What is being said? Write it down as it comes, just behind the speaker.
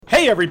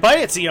Hey everybody,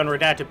 it's the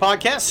Unredacted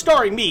Podcast,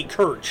 starring me,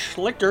 Kurt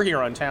Schlichter,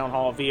 here on Town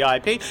Hall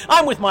VIP.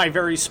 I'm with my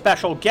very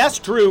special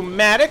guest, Drew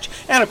Maddich,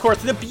 and of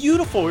course the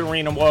beautiful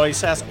Irina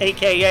Moises,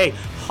 aka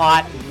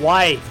Hot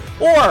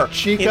Wife, or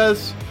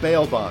Chica's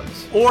Bail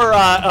Bonds, or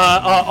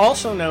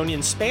also known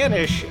in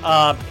Spanish,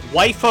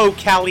 Wifo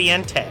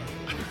Caliente,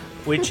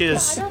 which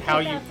is how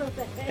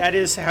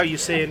you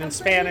say it in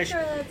Spanish,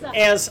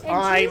 as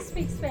I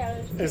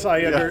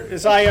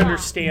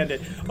understand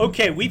it.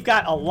 Okay, we've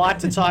got a lot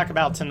to talk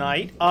about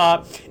tonight,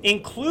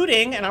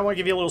 including, and I want to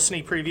give you a little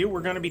sneak preview,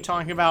 we're going to be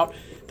talking about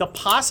the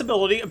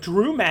possibility of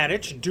Drew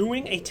Maddich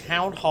doing a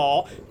town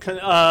hall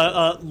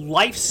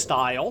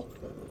lifestyle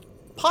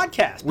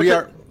podcast.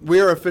 We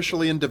are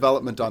officially in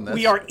development on this.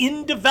 We are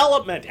in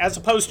development as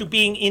opposed to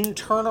being in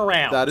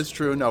turnaround. That is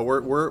true. No,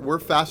 we're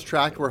fast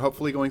tracked. We're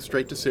hopefully going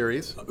straight to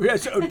series.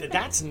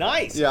 That's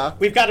nice. Yeah.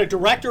 We've got a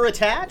director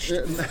attached.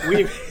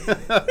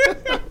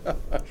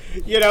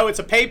 It's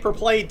a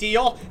pay-per-play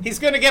deal. He's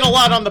going to get a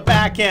lot on the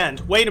back end.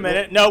 Wait a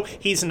minute. No,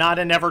 he's not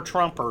a never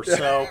Trumper.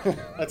 So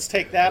let's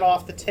take that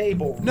off the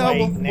table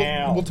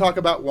now. We'll talk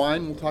about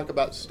wine. We'll talk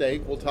about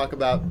steak. We'll talk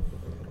about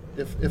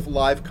if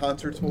live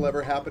concerts will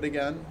ever happen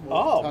again.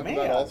 We'll talk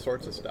about all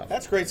sorts of stuff.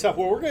 That's great stuff.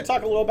 Well, we're going to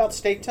talk a little about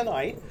steak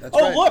tonight. That's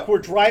right. Look, we're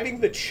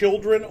driving the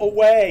children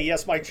away.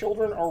 Yes, my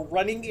children are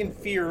running in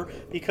fear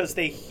because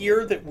they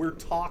hear that we're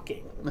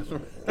talking.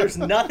 There's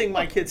nothing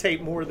my kids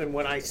hate more than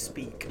when I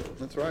speak.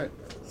 That's right.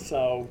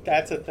 So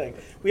that's a thing.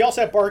 We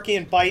also have Barky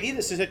and Bitey.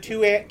 This is a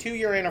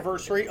two-year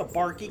anniversary of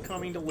Barky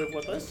coming to live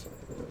with us,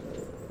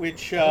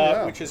 which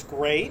is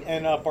great.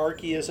 And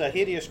Barky is a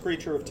hideous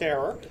creature of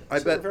terror.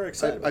 We're very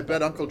excited. I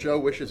bet Uncle Joe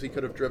wishes he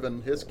could have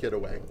driven his kid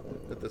away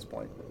at this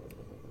point.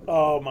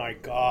 Oh my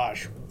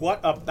gosh. What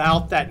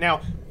about that?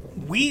 Now,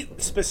 we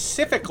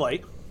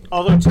specifically,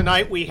 although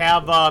tonight we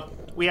have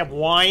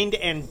wined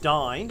and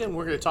dined, and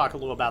we're going to talk a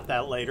little about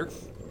that later.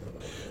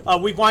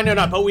 We've winded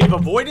up, but we've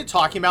avoided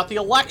talking about the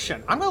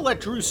election. I'm going to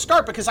let Drew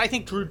start because I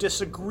think Drew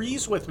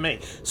disagrees with me.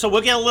 So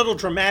we'll get a little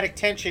dramatic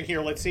tension here.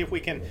 Let's see if we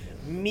can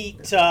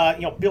meet,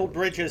 build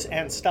bridges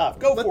and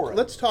stuff. For it.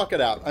 Let's talk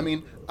it out. I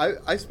mean,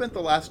 I spent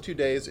the last 2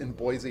 days in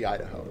Boise,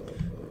 Idaho.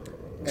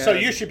 So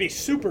you should be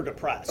super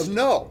depressed.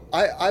 No,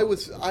 I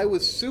was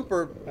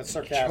super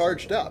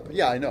charged up.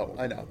 Yeah, I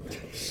know.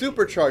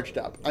 Super charged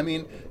up. I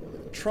mean,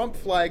 Trump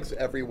flags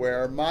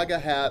everywhere, MAGA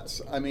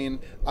hats. I mean,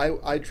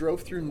 I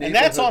drove through neighborhoods. And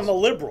that's on the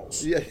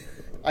liberals. Yeah,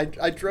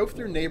 I drove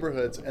through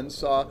neighborhoods and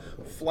saw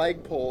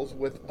flagpoles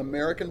with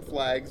American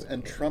flags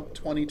and Trump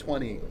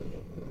 2020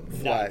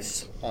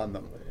 flags on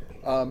them.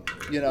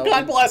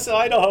 God bless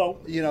Idaho.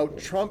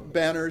 Trump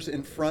banners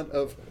in front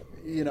of,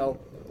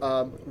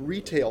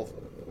 retail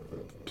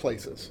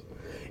places.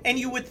 And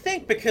you would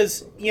think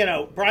because,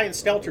 Brian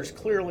Stelter's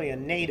clearly a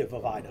native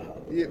of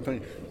Idaho. Yeah,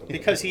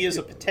 because he is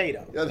a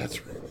potato. Yeah,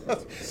 that's right.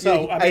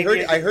 So I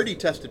heard he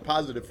tested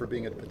positive for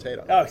being a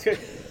potato. Oh,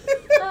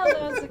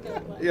 that was a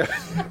good one.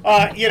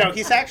 Yeah.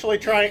 He's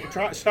actually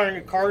starting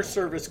a car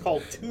service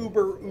called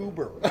Tuber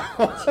Uber,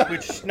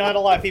 which not a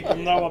lot of people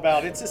know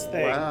about. It's his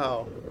thing.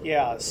 Wow.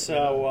 Yeah.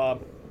 So,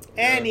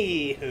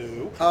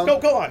 anywho,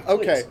 go on. Please.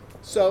 Okay.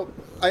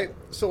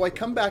 So I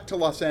come back to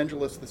Los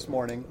Angeles this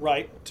morning.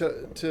 Right.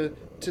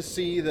 To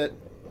see that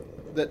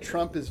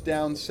Trump is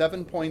down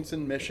 7 points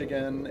in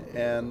Michigan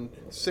and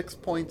 6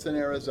 points in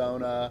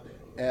Arizona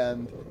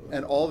and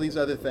all these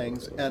other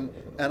things, and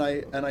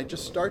I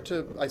just start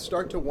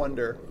to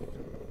wonder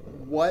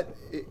what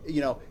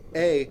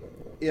if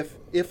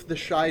the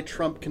shy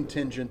Trump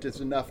contingent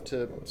is enough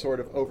to sort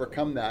of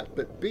overcome that,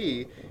 but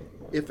B,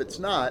 if it's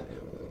not,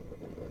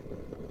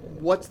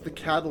 what's the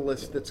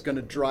catalyst that's going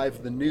to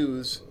drive the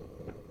news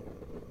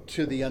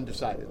to the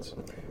undecideds?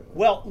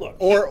 Well, look.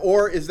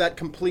 Or is that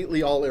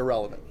completely all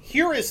irrelevant?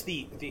 Here is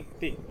the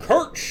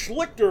Kurt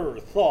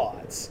Schlichter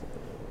thoughts.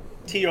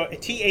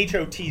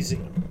 THOTZ.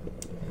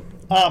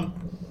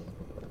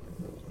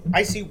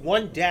 I see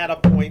one data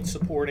point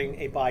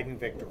supporting a Biden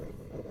victory.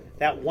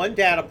 That one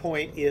data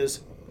point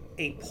is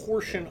a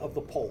portion of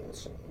the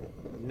polls,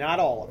 not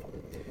all of them.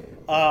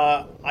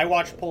 I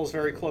watch polls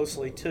very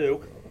closely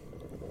too,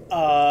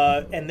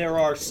 and there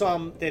are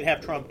some that have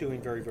Trump doing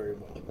very, very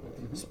well,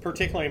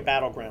 particularly in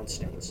battleground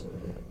states.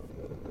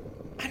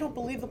 I don't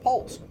believe the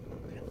polls.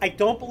 I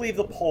don't believe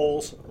the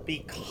polls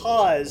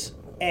because,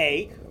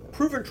 A,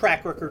 proven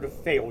track record of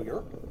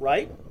failure,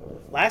 right?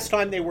 Last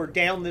time they were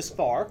down this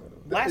far.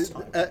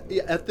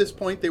 At this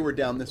point, they were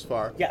down this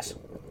far. Yes.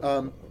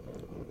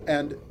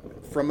 And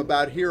from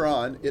about here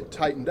on, it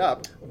tightened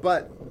up.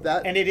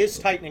 And it is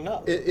tightening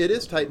up. It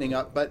is tightening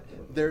up, but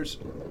there's...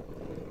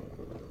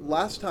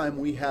 Last time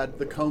we had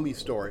the Comey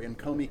story, and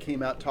Comey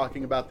came out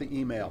talking about the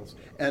emails,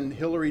 and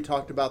Hillary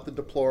talked about the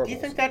deplorables. Do you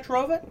think that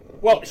drove it?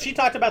 Well, she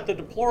talked about the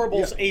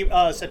deplorables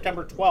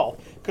September 12th,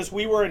 because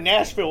we were in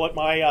Nashville at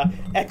my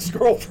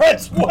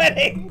ex-girlfriend's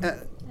wedding.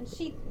 And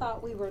she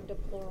thought we were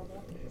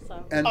deplorable.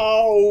 So.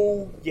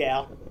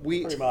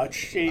 Pretty much.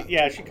 She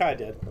kind of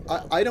did.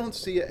 I don't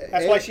see it.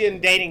 That's why she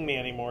isn't dating me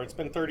anymore. It's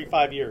been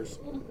 35 years.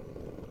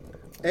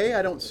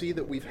 I don't see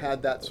that we've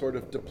had that sort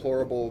of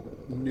deplorable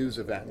news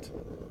event.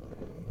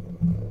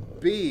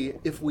 B,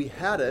 if we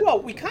had it,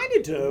 Well, we kind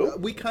of do.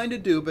 we kind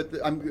of do, but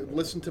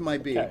listen to my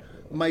B. Okay.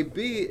 My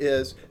B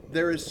is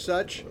there is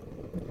such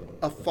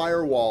a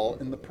firewall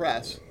in the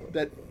press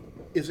that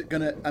is it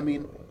going to? I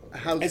mean,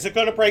 how Is it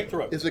going to break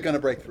through? is it going to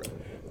break through?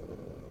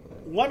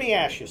 Let me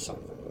ask you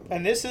something.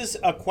 And this is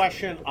a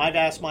question I've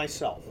asked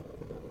myself.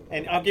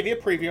 And I'll give you a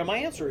preview of my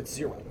answer. It's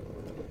 0.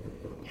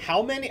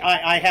 How many?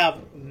 I have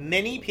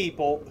many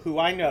people who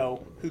I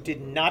know who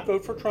did not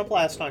vote for Trump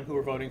last time who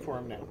are voting for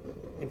him now.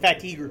 In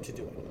fact, eager to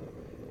do it.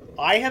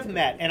 I have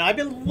met, and I've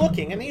been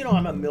looking, and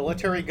I'm a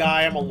military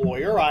guy, I'm a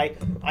lawyer. I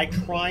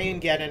try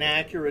and get an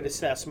accurate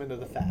assessment of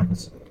the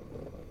facts.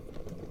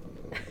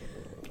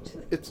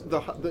 It's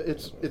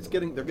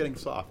they're getting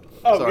soft.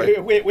 Oh, Sorry.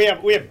 we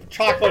have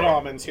chocolate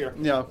almonds here.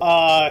 Yeah.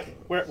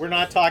 We're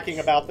not talking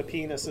about the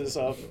penises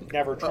of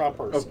never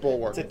Trumpers. Of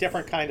Bulwark. It's a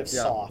different kind of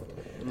Yeah. soft.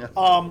 Yeah.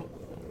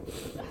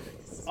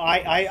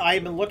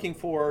 I've been looking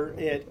for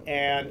it,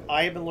 and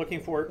I have been looking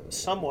for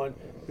someone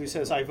who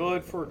says, I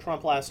voted for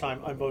Trump last time,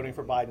 I'm voting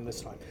for Biden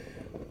this time.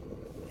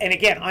 And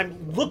again, I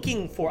want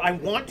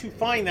to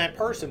find that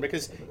person,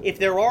 because if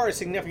there are a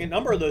significant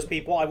number of those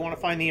people, I want to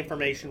find the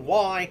information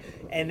why,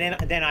 and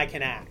then I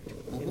can act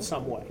in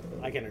some way.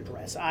 I can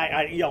address.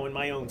 I in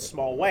my own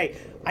small way.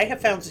 I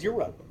have found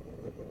 0.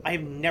 I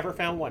have never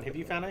found one. Have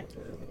you found any?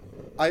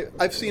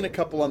 I've seen a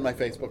couple on my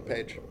Facebook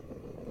page.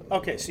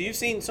 Okay, so you've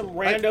seen some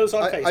randos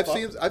on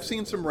Facebook. I've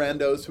seen some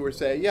randos who are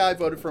saying, "Yeah, I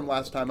voted for him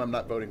last time. I'm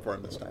not voting for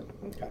him this time."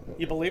 Okay,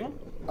 you believe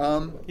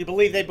them? You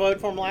believe they voted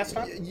for him last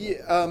time?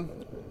 Yeah.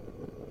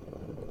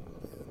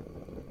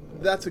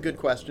 That's a good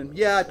question.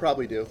 Yeah, I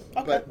probably do.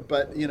 Okay.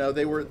 But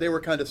they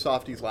were kind of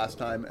softies last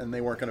time, and they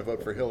weren't going to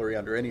vote for Hillary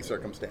under any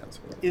circumstance.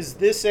 Is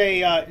this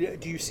a?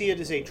 Do you see it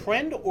as a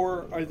trend,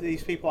 or are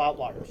these people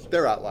outliers?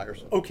 They're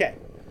outliers. Okay,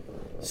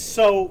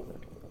 so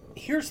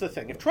here's the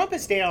thing: if Trump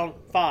is down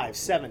 5,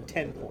 7,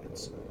 10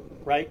 points,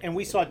 right, and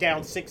we saw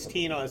down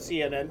 16 on a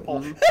CNN poll,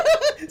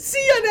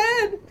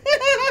 CNN.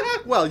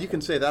 Well, you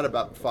can say that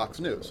about Fox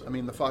News. I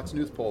mean, the Fox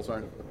News polls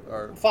are.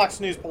 Fox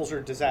News polls are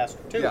a disaster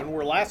too, Yeah. and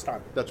were last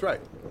time. That's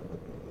right.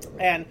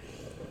 And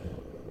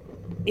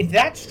if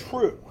that's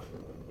true,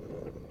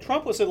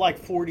 Trump was at like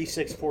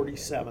 46,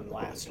 47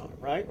 last time,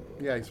 right?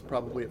 Yeah, he's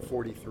probably at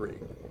 43.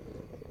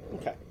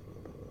 Okay.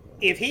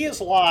 If he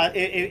is lost,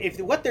 if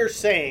what they're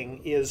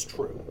saying is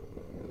true,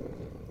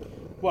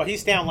 well,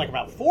 he's down like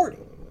about 40.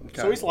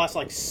 So Okay. he's lost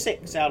like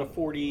 6 out of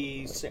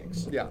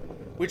 46. Yeah.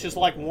 Which is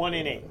like 1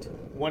 in 8,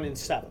 1 in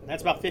 7.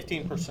 That's about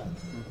 15%.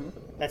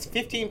 That's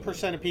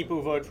 15% of people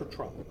who voted for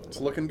Trump. It's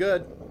looking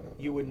good.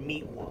 You would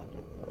meet one.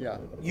 Yeah.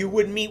 You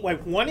would meet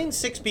like 1 in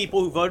 6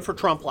 people who voted for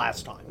Trump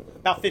last time.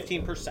 About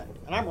 15%.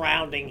 And I'm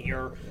rounding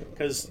here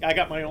because I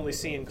got my only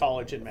C in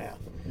college in math.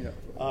 Yeah.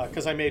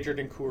 Because I majored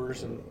in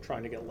Coors and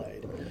trying to get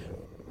laid.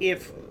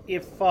 If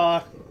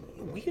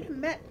we could have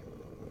met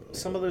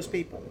some of those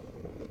people,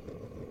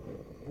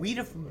 we'd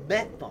have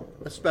met them.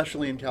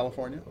 Especially in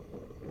California.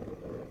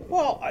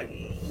 Well,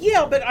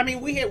 yeah, but I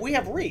mean, we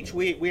have reach.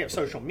 We have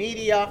social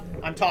media.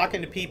 I'm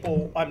talking to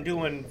people. I'm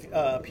doing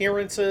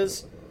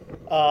appearances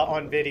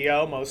on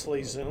video,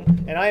 mostly Zoom,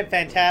 and I am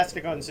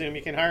fantastic on Zoom.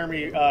 You can hire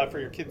me for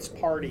your kid's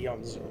party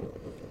on Zoom.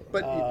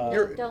 But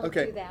you're Don't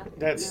okay. do that.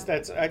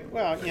 That's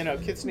well,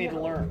 kids need to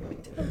learn.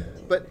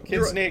 But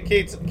Kids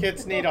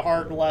need a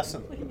hard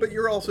lesson. But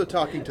you're also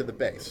talking to the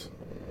base.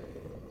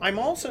 I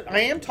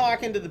am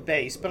talking to the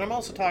base, but I'm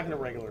also talking to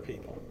regular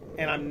people,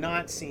 and I'm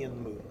not seeing the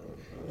movement.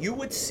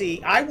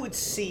 I would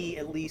see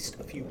at least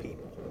a few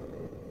people.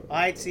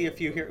 I'd see a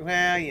few here.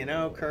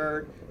 Well,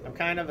 Kurt, I'm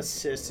kind of a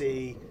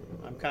sissy.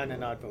 I'm kind of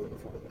not voting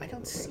for him. I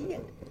don't see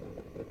it,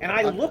 and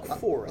I look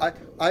for it.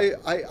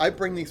 I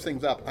bring these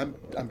things up. I'm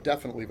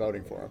definitely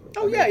voting for him.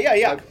 Oh, yeah.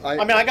 I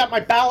mean, I got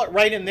my ballot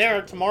right in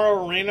there.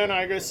 Tomorrow, Arena and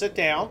I are going to sit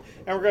down,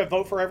 and we're going to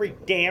vote for every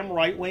damn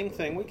right-wing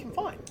thing we can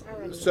find.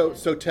 So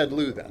Ted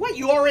Lieu then. What,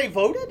 you already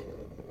voted?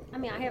 I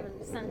mean, I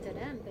haven't sent it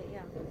in, but yeah.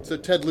 So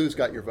Ted Lieu's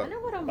got your I vote. know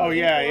what I'm Oh, voting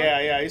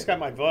yeah. for. He's got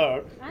my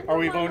vote. I know Are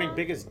we my voting vote.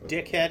 biggest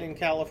dickhead in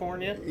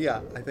California?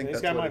 Yeah, I think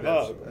He's that's got what my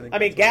it is. vote. think I mean, that's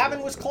what it Gavin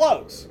is. was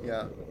close.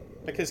 Yeah.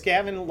 Because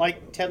Gavin,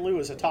 like Ted Lieu,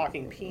 is a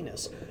talking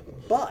penis.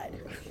 But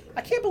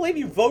I can't believe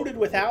you voted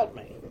without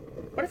me.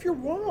 What if you're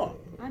wrong?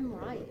 I'm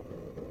right.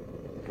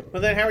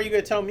 Well, then how are you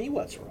going to tell me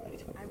what's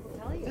right? I will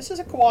tell you. This is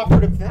a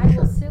cooperative I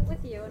venture. will sit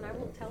with you and I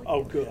will tell you.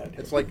 Oh, good.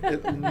 It's like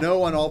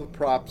no on all the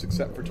props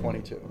except for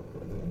 22.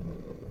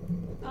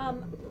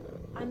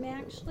 I'm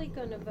actually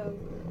going to vote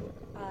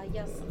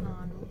yes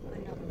on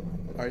another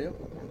one. Are you?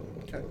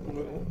 Okay.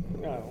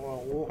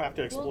 Well, we'll have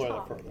to explore We'll that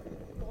talk. further.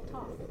 We'll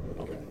talk.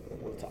 Okay,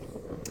 we'll talk.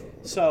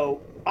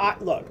 So,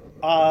 look,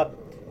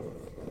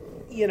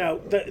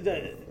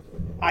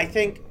 I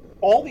think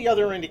all the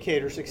other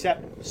indicators,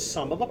 except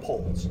some of the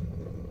polls,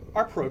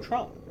 are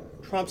pro-Trump.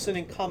 Trump's an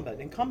incumbent.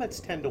 Incumbents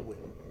tend to win.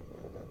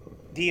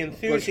 The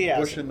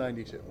enthusiasm Bush in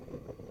 92.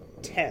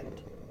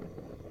 tend.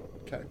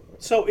 Okay.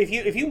 So if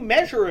you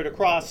measure it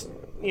across,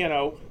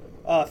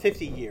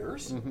 50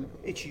 years,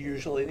 it's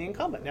usually the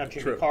incumbent. Now,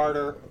 Jimmy True.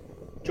 Carter,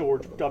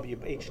 George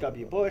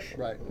H.W. Bush.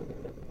 Right.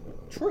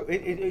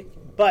 True.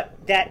 But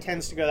that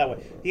tends to go that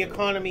way. The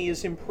economy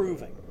is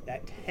improving.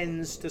 That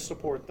tends to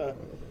support the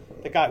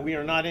guy. We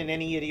are not in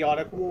any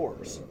idiotic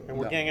wars, and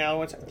we're No. getting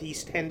out of it.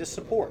 These tend to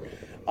support.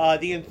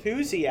 The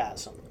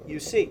enthusiasm, you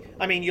see.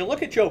 I mean, you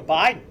look at Joe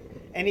Biden,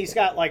 and he's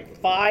got like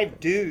 5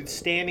 dudes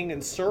standing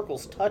in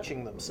circles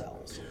touching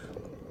themselves.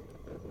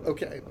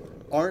 Okay.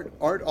 Aren't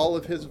all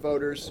of his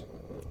voters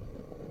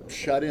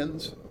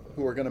shut-ins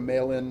who are going to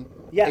mail in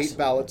Yes. 8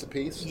 ballots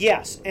apiece?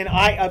 Yes, and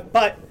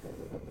but,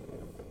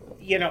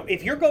 you know,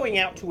 if you're going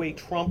out to a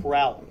Trump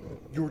rally,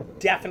 you're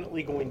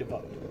definitely going to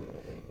vote.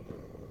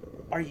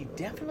 Are you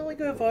definitely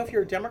going to vote if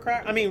you're a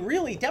Democrat? I mean,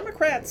 really,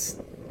 Democrats.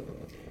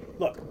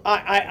 Look,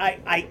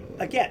 I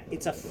again,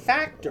 it's a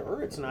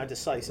factor. It's not a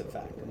decisive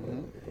factor.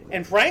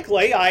 And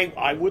frankly,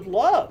 I would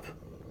love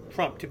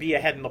Trump to be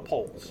ahead in the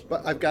polls.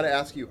 But I've got to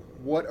ask you,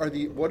 what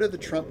do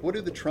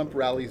the Trump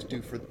rallies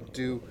do for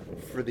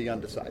the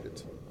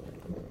undecideds?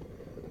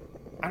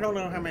 I don't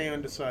know how many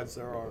undecideds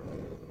there are.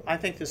 I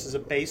think this is a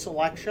base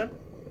election.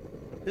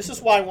 This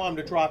is why I want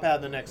him to drop out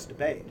of the next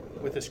debate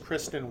with this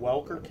Kristen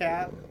Welker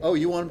cat. Oh,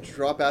 you want him to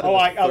drop out of Oh,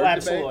 the third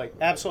absolutely,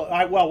 debate?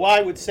 absolutely. Well, what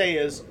I would say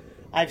is,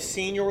 I've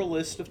seen your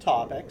list of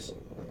topics.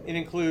 It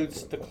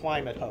includes the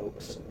climate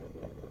hoax.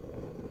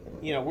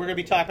 You know, we're going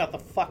to be talking about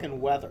the fucking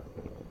weather.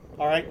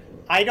 All right?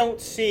 I don't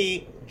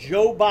see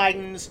Joe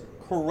Biden's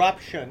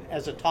corruption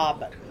as a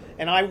topic,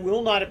 and I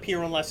will not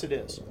appear unless it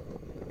is.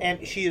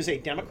 And she is a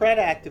Democrat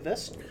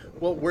activist.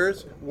 Well,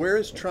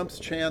 where's Trump's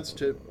chance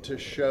to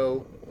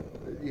show,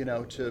 you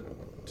know,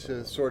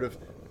 to sort of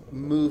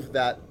move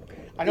that?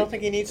 I don't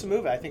think he needs to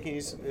move it. I think he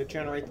needs to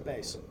generate the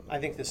base. I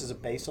think this is a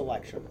base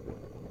election.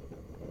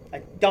 I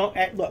don't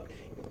look.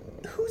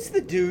 Who's the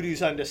dude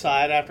who's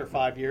undecided after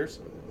 5 years?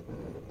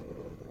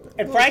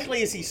 And Well,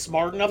 frankly, is he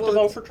smart enough to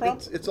vote for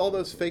Trump? It's all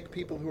those fake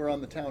people who are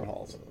on the town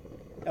halls.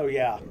 Oh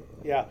yeah,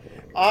 yeah.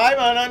 I'm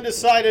an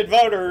undecided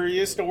voter who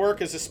used to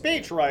work as a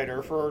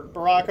speechwriter for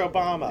Barack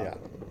Obama. Yeah.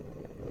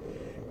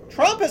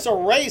 Trump is a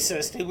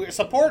racist who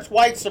supports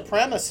white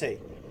supremacy.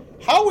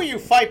 How will you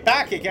fight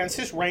back against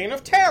his reign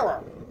of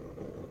terror?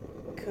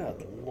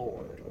 Good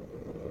Lord.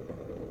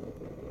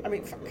 I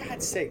mean, for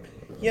God's sake,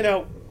 you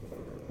know,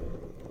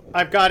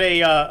 I've got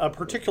a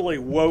particularly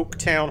woke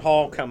town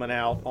hall coming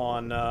out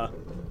on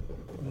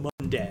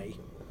Monday.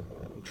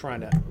 I'm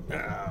trying to...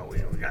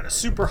 we got a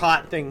super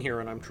hot thing here,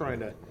 and I'm trying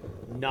to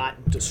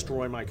not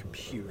destroy my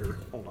computer.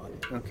 Hold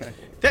on. Okay.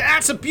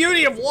 That's the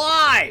beauty of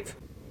live!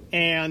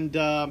 And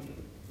I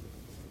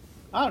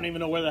don't even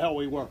know where the hell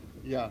we were.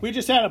 Yeah. We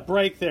just had a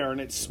break there, and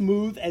it's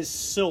smooth as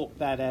silk,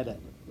 that edit.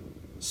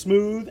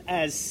 Smooth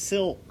as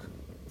silk.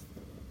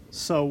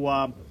 So,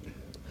 I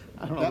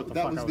don't know what the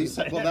fuck I was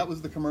saying. That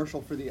was the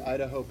commercial for the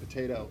Idaho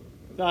Potato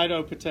The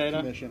Idaho Potato.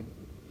 Commission.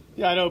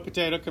 The Idaho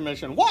Potato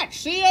Commission.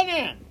 Watch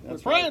CNN That's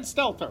with Brian right.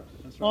 Stelter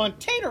That's right. on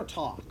Tater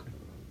Talk.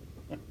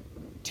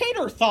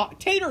 Tater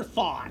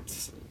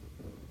Thoughts.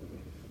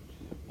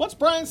 What's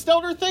Brian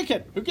Stelter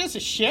thinking? Who gives a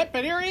shit?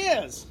 But here he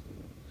is.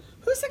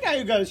 Who's the guy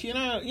who goes, you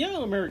know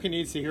who America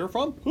needs to hear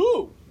from?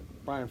 Who?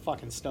 Brian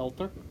fucking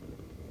Stelter.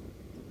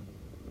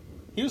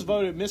 He was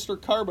voted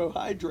Mr.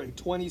 Carbohydrate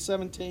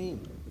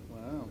 2017.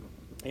 Wow.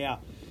 Yeah,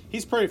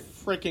 he's pretty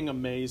freaking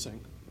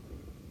amazing.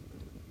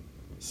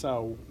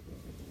 So,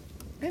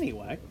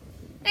 anywho,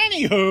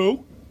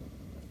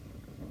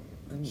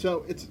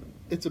 So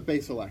it's a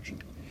base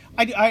election.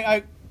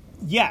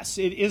 yes,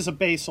 it is a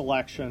base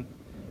election.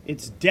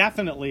 It's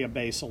definitely a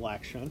base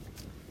election,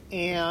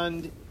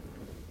 and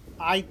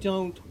I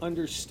don't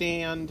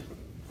understand.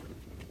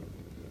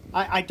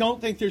 I don't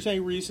think there's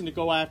any reason to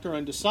go after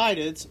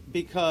undecideds,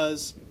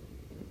 because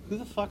who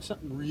the fuck's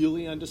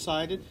really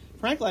undecided?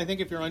 Frankly, I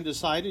think if you're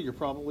undecided, you're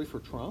probably for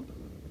Trump.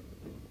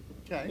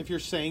 Okay. If you're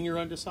saying you're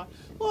undecided,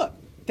 look,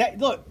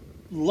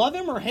 love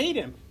him or hate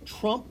him,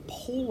 Trump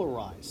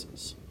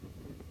polarizes.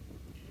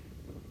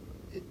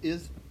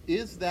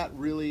 Is that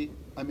really?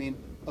 I mean,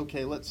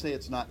 okay. Let's say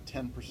it's not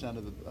 10%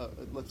 of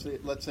the.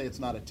 Let's say it's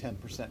not a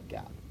 10%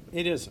 gap.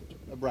 It isn't.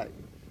 Right.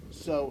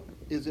 So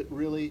is it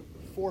really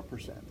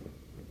 4%?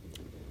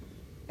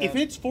 If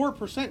it's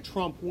 4%,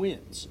 Trump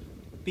wins,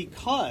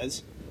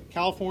 because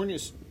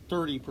California's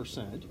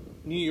 30%,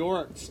 New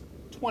York's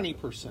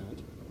 20%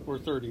 or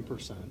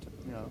 30%.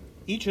 Yeah.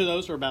 Each of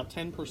those are about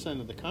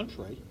 10% of the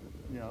country.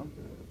 Yeah.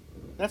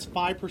 That's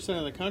 5%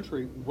 of the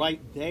country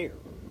right there.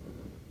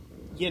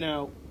 You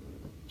know,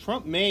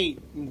 Trump may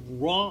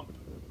romp.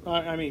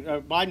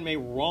 Biden may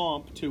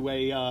romp to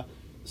a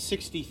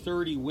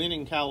 60-30 win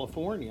in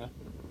California,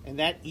 and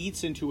that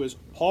eats into his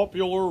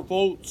popular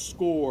vote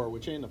score,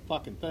 which ain't a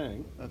fucking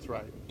thing. That's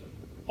right.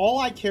 Here's all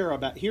I care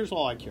about.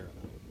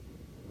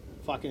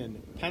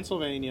 Fucking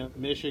Pennsylvania,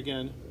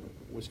 Michigan,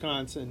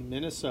 Wisconsin,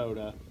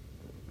 Minnesota,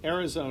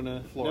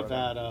 Arizona, Florida.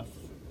 Nevada.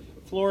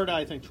 Florida,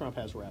 I think Trump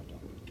has wrapped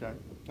up. Okay.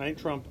 I think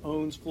Trump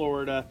owns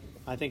Florida.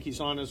 I think he's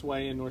on his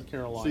way in North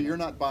Carolina. So you're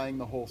not buying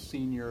the whole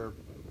senior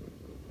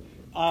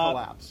Uh,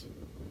 collapse.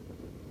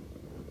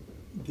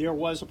 There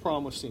was a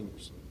problem with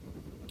seniors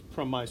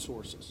from my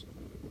sources.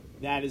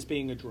 That is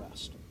being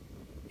addressed.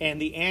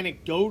 And the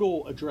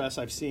anecdotal address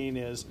I've seen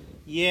is,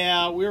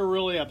 yeah, we were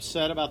really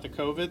upset about the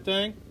COVID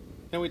thing.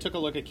 Then we took a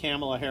look at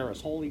Kamala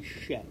Harris. Holy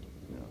shit.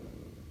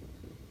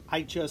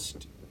 I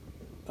just,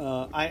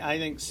 I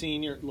think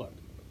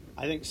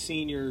I think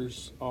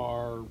seniors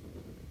are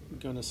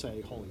going to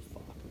say, holy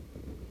fuck.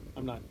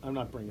 I'm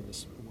not bringing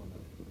this woman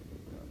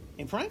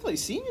in. And frankly,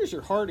 seniors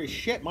are hard as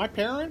shit. My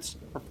parents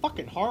are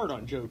fucking hard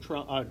on Joe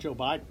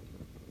Biden.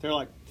 They're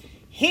like,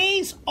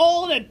 he's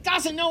old and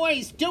doesn't know what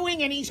he's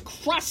doing, and he's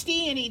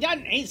crusty, and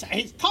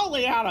he's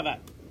totally out of it.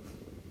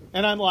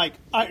 And I'm like,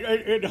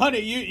 honey,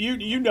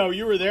 you know,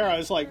 you were there. I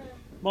was like,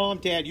 Mom,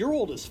 Dad, you're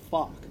old as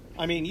fuck.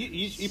 I mean,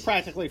 you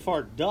practically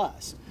fart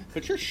dust,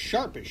 but you're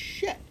sharp as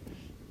shit.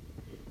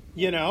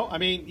 You know, I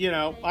mean, you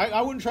know,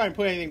 I wouldn't try and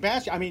put anything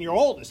past you. I mean, you're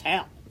old as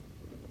hell,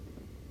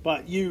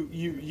 but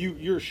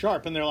you're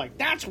sharp. And they're like,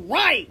 that's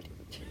right.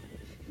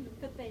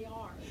 But they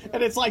are.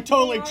 And it's like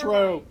totally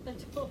true.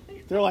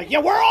 Right. They're like, yeah,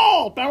 we're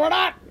old, but we're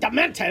not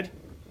demented.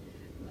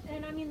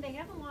 And I mean, they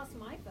haven't lost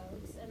my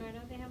folks, and I know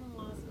they haven't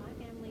lost my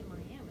family in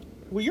Miami.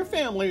 Well, your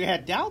family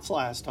had doubts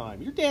last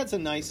time. Your dad's a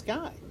nice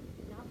guy.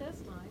 Not this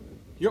time.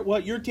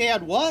 Your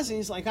dad was, and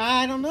he's like,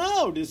 I don't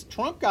know. This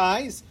Trump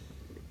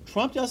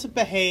doesn't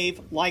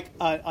behave like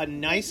a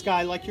nice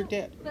guy like your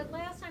dad. But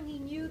last time he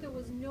knew there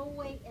was no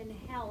way in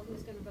hell he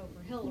was going to vote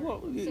for Hillary.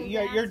 Well, So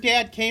yeah, your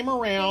dad came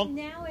around,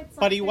 now it's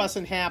but like he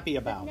wasn't happy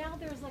about it. Now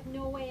there's like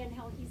no way in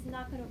hell he's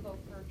not going to vote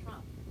for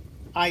Trump.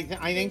 I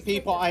think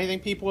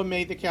people have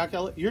made the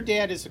calculation. Your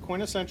dad is a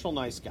quintessential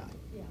nice guy.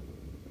 Yeah.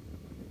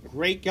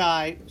 Great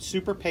guy,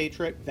 super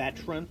patriot,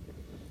 veteran,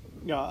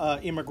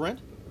 immigrant,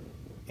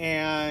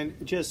 and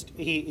just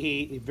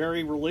he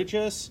very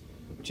religious.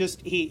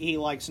 Just he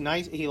likes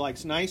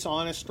nice,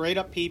 honest, straight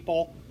up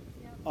people.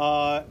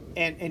 Yeah.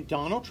 And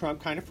Donald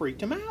Trump kind of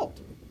freaked him out.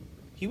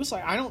 He was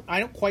like, I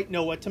don't quite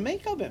know what to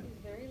make of him.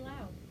 He's very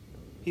loud.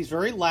 He's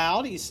very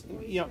loud. He's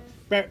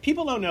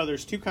people don't know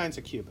there's two kinds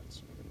of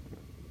Cubans.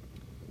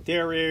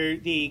 There are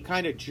the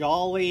kind of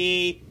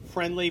jolly,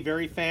 friendly,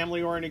 very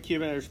family-oriented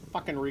Cuban. There's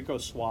fucking Rico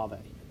Suave.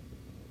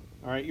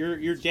 All right,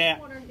 your dad.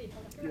 One or the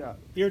other. Yeah.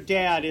 Your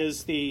dad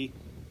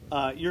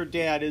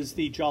is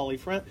the jolly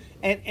friend,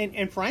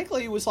 and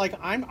frankly, it was like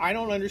I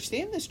don't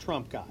understand this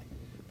Trump guy,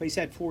 but he's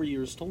had 4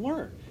 years to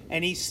learn,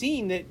 and he's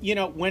seen that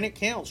when it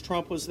counts,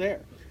 Trump was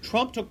there.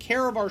 Trump took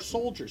care of our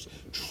soldiers.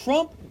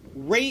 Trump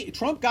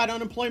got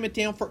unemployment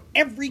down for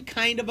every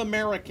kind of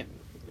American.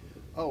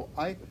 Oh,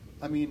 I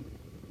mean,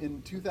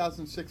 in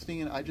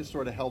 2016, I just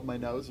sort of held my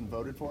nose and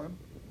voted for him.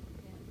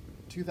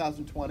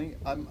 2020,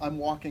 I'm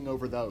walking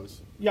over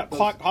those. Yeah, those,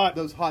 hot.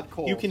 Those hot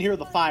coals. You can hear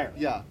the fire.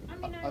 Yeah,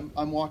 I mean,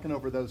 I'm walking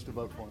over those to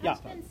vote for him. Yeah.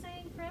 I've been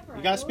saying forever.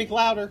 You gotta speak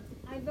louder.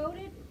 I've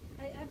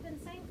been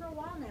saying for a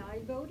while now. I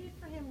voted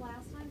for him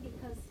last time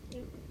because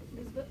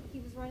he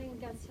was running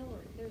against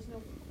Hillary. There's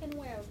no fucking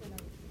way I was going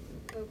to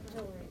vote for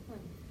Hillary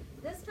Clinton.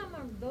 This time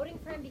I'm voting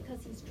for him because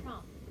he's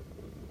Trump,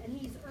 and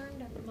he's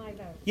earned my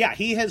vote. Yeah,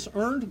 he has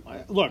earned.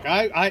 Look,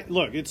 I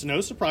look. It's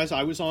no surprise.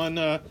 I was on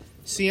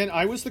CNN.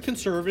 I was the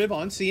conservative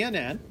on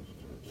CNN,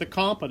 the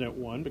competent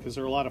one, because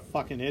there are a lot of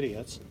fucking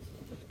idiots.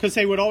 Because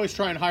they would always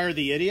try and hire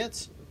the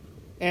idiots,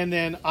 and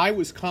then I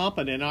was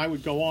competent. I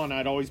would go on.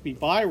 I'd always be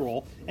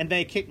viral, and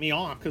they kicked me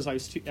off because I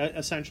was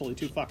essentially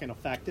too fucking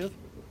effective.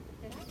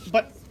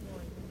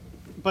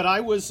 But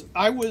I was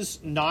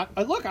not.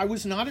 Look, I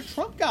was not a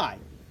Trump guy.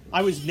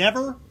 I was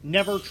never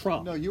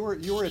Trump. No, you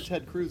were a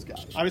Ted Cruz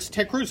guy. I was a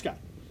Ted Cruz guy.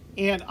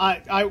 And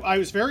I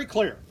was very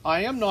clear.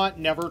 I am not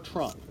never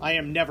Trump. I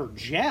am never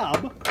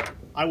Jeb.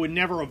 I would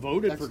never have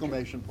voted for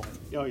Exclamation point.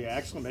 Oh, yeah,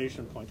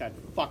 exclamation point. That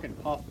fucking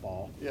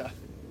puffball. Yeah.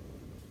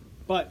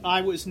 But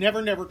I was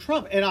never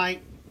Trump. And I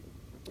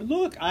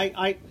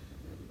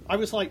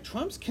was like,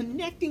 Trump's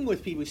connecting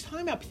with people. He's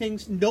talking about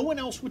things no one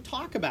else would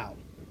talk about.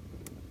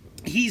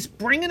 He's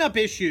bringing up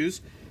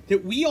issues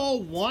that we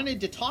all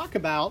wanted to talk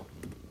about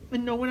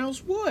and no one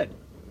else would.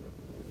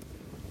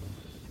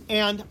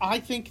 And I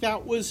think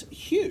that was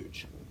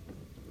huge.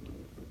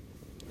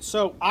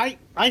 So I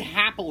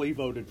happily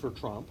voted for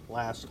Trump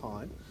last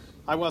time.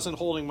 I wasn't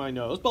holding my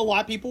nose, but a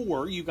lot of people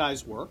were. You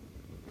guys were.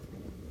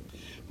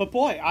 But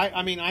boy,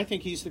 I mean, I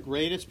think he's the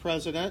greatest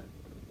president.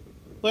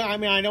 But I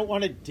mean, I don't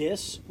want to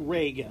diss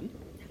Reagan.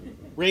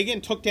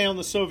 Reagan took down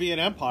the Soviet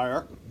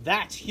Empire.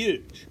 That's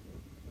huge.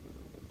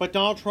 But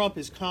Donald Trump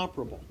is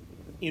comparable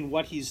in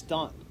what he's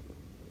done.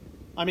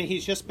 I mean,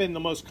 he's just been the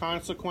most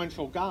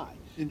consequential guy.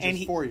 In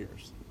just 4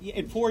 years.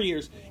 In 4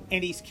 years,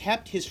 and he's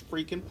kept his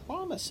freaking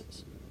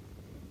promises.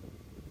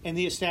 And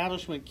the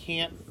establishment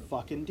can't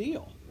fucking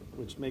deal,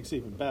 which makes it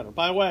even better.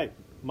 By the way,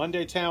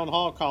 Monday Town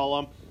Hall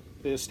column,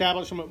 the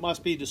establishment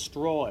must be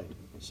destroyed.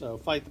 So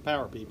fight the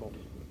power, people.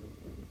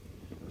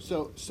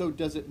 So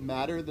does it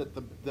matter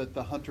that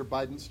the Hunter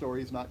Biden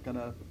story is not going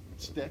to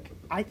stick?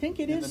 I think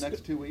it is in the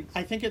next 2 weeks.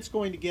 I think it's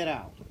going to get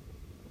out.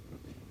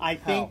 I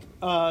think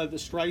the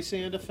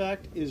Streisand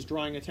effect is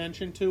drawing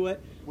attention to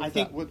it. What's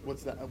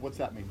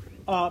that mean?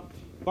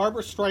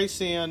 Barbara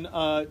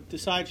Streisand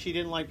decided she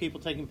didn't like people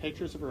taking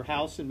pictures of her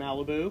house in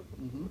Malibu,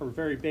 her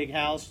very big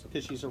house,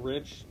 because she's a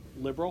rich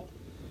liberal.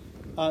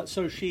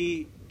 So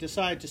she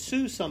decided to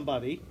sue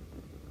somebody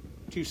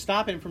to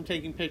stop him from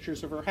taking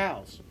pictures of her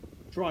house,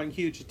 drawing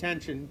huge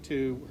attention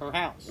to her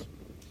house.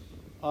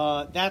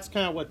 That's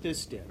kind of what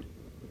this did.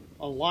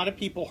 A lot of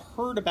people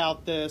heard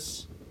about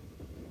this.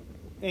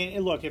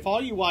 And look, if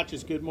all you watch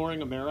is Good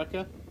Morning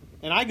America,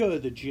 and I go to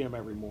the gym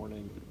every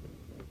morning,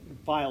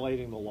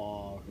 violating the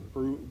law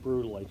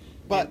brutally.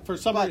 But and for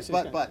some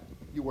reason, but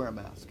you wear a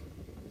mask.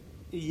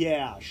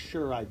 yeah,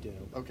 sure I do.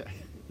 Okay.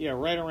 Yeah,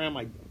 right around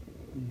my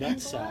And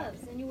nutsack.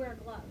 gloves, and you wear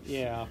gloves.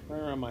 Yeah, right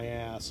around my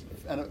ass.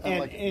 And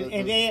like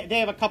And they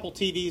have a couple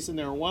TVs in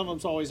there, and one of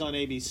them's always on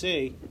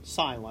ABC,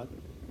 silent.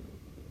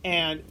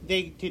 And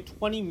they did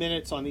 20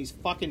 minutes on these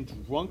fucking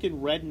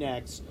drunken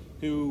rednecks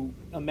who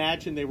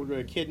imagined they were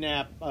going to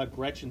kidnap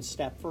Gretchen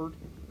Stepford,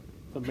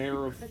 the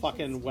mayor of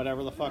fucking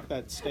whatever the fuck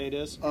that state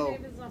is. Oh, Her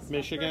name is not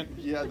Michigan?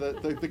 Stepford. yeah,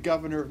 the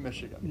governor of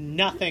Michigan.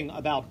 Nothing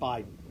about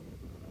Biden.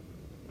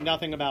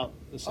 Nothing about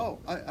the Oh,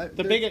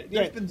 there's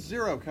there's been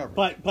zero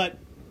coverage. but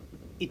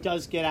it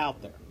does get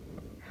out there.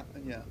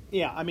 yeah,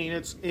 Yeah, I mean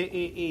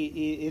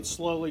it's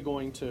slowly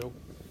going to.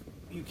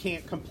 You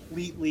can't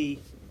completely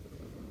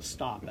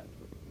stop it.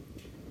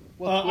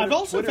 well, I've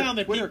also Twitter, found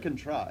that Twitter peop- can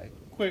try.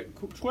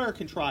 Twitter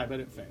can try, but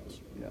it fails.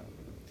 Yeah.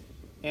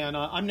 And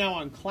I'm now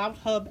on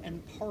CloutHub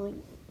and Parler.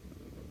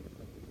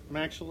 I'm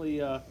actually,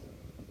 so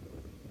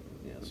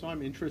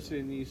I'm interested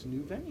in these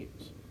new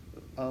venues.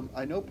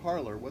 I know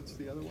Parlor. What's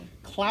the other one?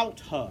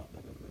 CloutHub.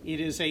 It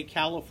is a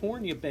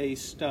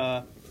California-based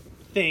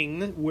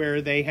thing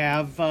where they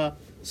have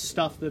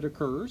stuff that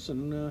occurs,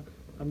 and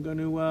I'm going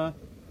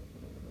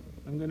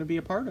to be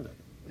a part of it.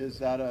 Is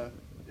that a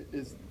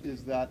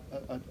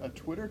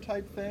Twitter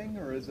type thing,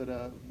 or is it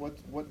a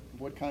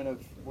what kind of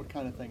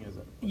thing is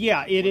it?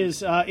 Yeah, it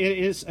is. It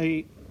is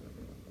a.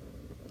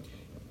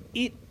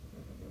 It.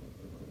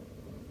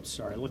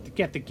 Sorry, let's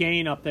get the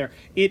gain up there.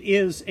 It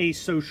is a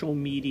social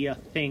media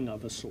thing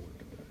of a sort.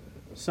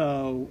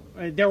 So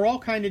they're all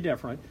kind of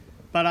different,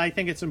 but I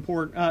think it's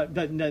important.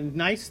 The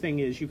nice thing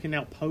is you can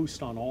now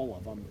post on all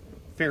of them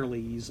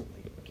fairly easily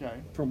Okay.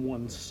 from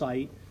one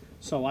site.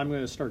 So I'm going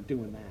to start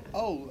doing that.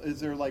 Oh, is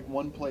there like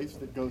one place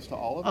that goes to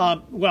all of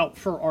them? Well,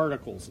 for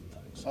articles and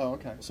things. Oh,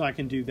 okay. So I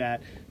can do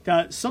that.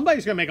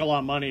 Somebody's going to make a lot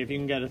of money if you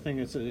can get a thing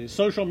that's a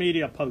social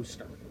media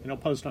poster. You know,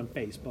 post on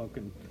Facebook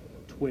and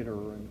Twitter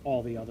and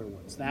all the other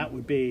ones. That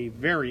would be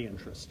very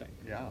interesting.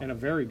 Yeah. And a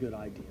very good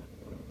idea.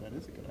 That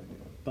is a good idea.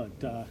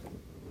 But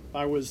if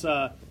I was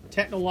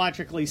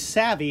technologically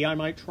savvy, I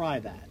might try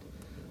that.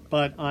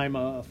 But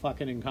I'm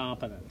fucking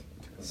incompetent.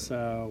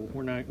 So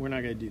we're not going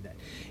to do that.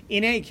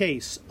 In any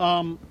case,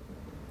 so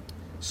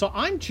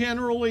I'm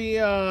generally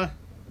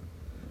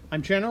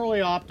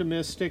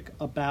optimistic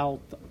about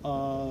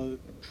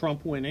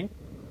Trump winning.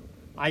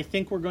 I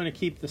think we're going to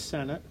keep the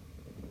Senate,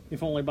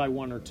 if only by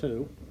 1 or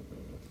 2.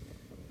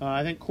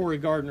 I think Cory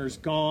Gardner's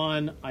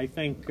gone. I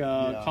think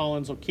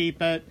Collins will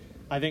keep it.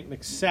 I think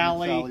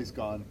McSally. McSally's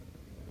gone.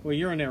 Well,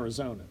 you're in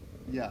Arizona.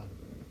 Yeah.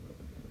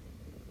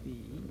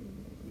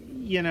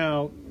 You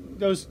know,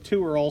 those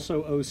two are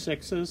also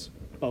 06s,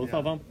 both Yeah.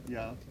 of them.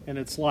 Yeah. And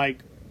it's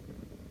like,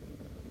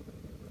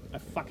 I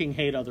fucking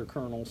hate other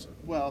colonels.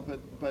 Well,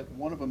 but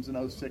one of them's an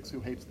 06 who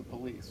hates the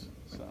police.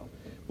 So.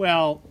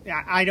 Well,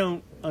 I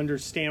don't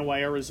understand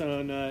why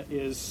Arizona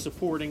is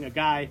supporting a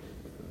guy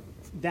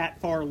that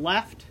far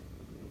left,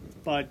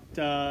 but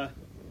I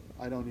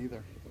don't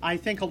either. I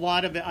think a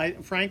lot of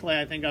it, frankly,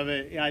 I think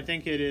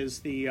it is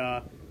the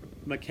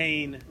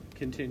McCain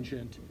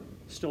contingent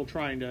still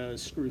trying to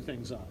screw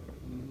things up.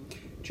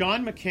 Mm-hmm.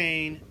 John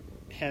McCain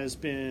has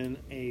been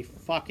a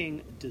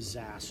fucking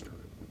disaster.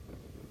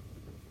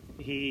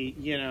 He,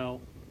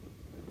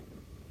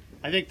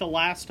 I think the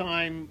last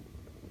time,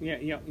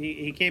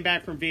 he came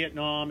back from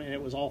Vietnam and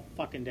it was all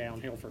fucking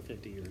downhill for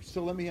 50 years.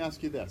 So let me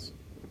ask you this: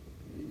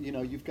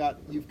 you've got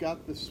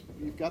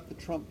the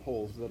Trump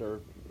polls that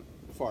are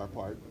far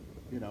apart.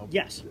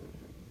 Yes.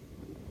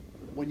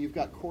 When you've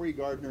got Cory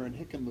Gardner and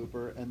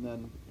Hickenlooper, and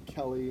then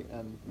Kelly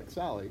and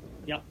McSally,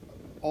 Yep.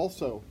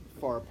 also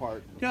far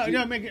apart. Kelly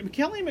and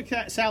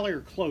McSally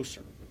are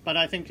closer, but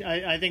I think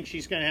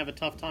she's going to have a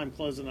tough time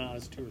closing out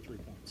as 2 or 3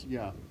 points.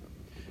 Yeah,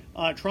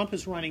 Trump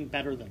is running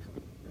better than her.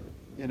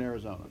 in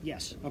Arizona.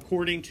 Yes,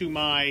 according to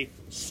my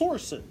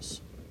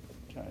sources,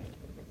 Okay.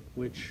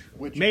 which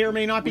Which may or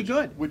may not be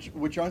good.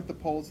 Which aren't the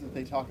polls that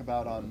they talk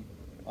about on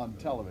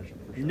television.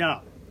 For sure.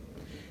 No.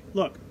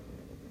 Look,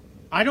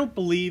 I don't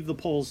believe the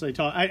polls they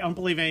talk. I don't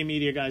believe any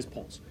media guys'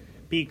 polls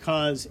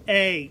because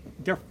A,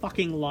 they're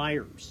fucking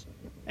liars,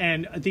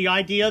 and the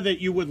idea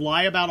that you would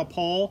lie about a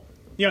poll.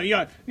 Look,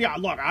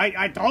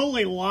 I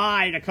totally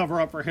lie to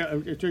cover up for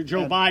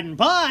Joe Biden,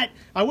 but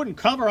I wouldn't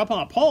cover up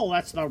on a poll.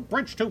 That's the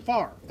bridge too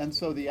far. And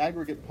so the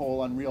aggregate poll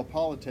on Real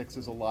Politics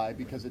is a lie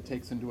because it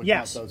takes into account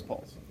Yes. those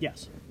polls.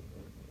 Yes.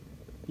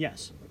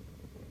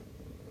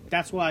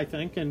 That's what I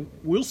think, and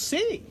we'll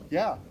see.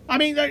 Yeah. I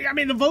mean,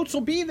 the votes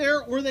will be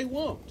there or they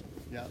won't.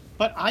 Yeah.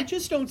 But I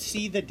just don't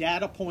see the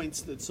data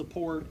points that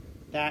support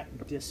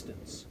that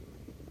distance.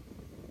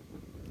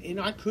 And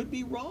I could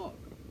be wrong.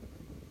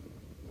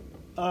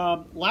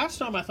 Last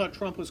time I thought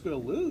Trump was going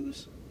to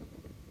lose.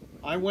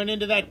 I went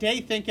into that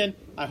day thinking,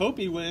 I hope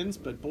he wins,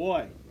 but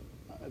boy.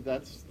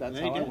 That's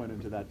They how I did. went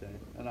into that day,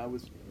 and I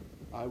was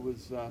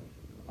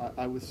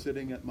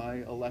sitting at my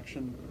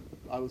election.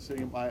 I was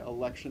sitting at my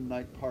election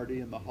night party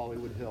in the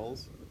Hollywood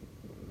Hills.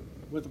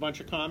 With a bunch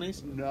of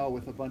commies? No,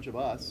 with a bunch of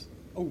us.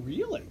 Oh,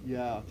 really?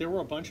 Yeah, There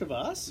were a bunch of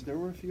us? there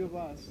were a few of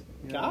us.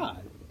 Yeah.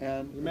 God.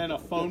 And You meant a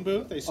phone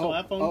booth? They still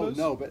have phone booths?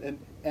 Oh no, but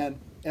and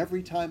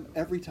every time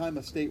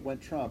a state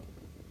went Trump,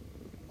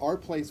 our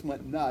place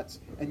went nuts,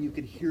 and you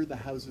could hear the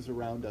houses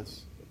around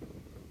us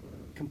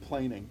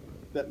complaining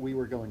that we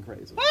were going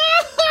crazy.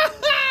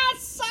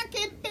 Suck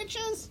it,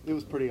 bitches! It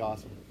was pretty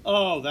awesome.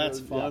 Oh, that's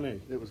It was- yeah,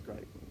 funny. it was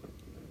great.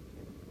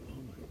 Oh,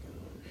 my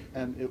gosh.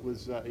 And it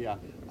was, yeah.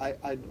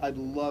 I'd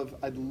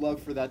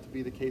love for that to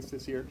be the case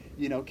this year.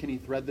 You know, can he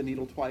thread the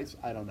needle twice?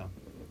 I don't know.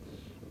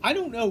 I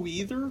don't know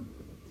either.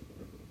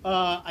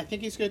 I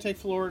think he's going to take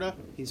Florida.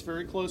 He's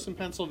very close in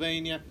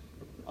Pennsylvania.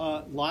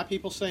 A lot of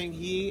people saying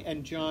he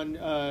and John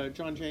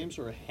James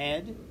are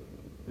ahead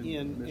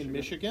in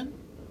Michigan,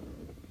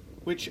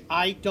 which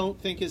I don't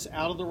think is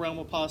out of the realm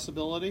of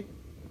possibility.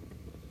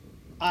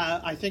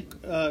 I think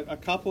a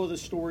couple of the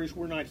stories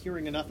we're not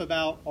hearing enough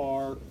about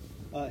are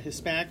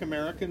Hispanic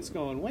Americans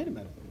going, wait a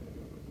minute,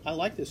 I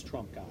like this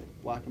Trump guy.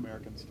 Black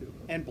Americans too.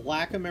 And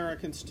black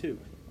Americans too.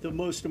 The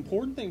most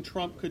important thing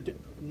Trump could do,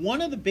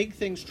 one of the big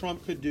things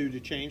Trump could do to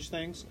change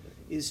things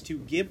is to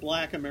give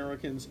black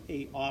Americans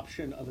a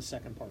option of a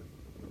second party.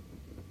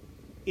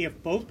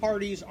 If both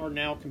parties are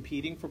now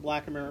competing for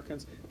black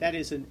Americans, that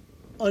is an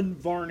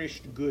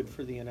unvarnished good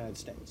for the United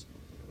States.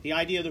 The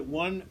idea that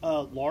one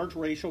large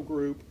racial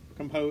group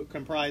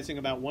comprising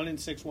about 1 in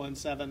 6, 1 in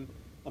 7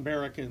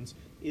 Americans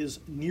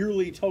is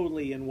nearly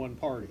totally in one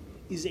party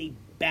is a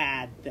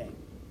bad thing.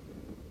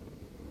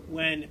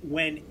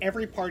 When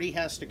every party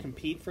has to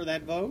compete for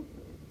that vote,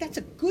 that's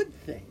a good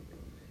thing.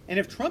 And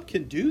if Trump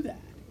can do that,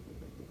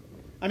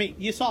 I mean,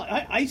 you saw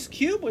Ice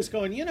Cube was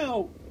going, you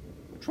know,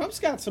 Trump's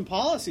got some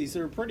policies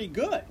that are pretty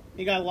good.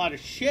 He got a lot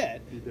of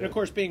shit. He did. And of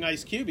course, being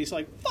Ice Cube, he's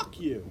like, fuck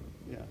you.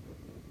 Yeah.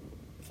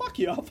 Fuck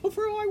you. I'll vote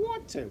for who I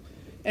want to.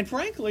 And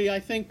frankly, I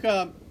think,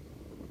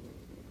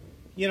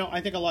 you know, I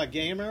think a lot of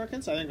gay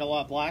Americans, I think a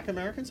lot of black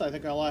Americans, I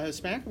think a lot of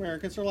Hispanic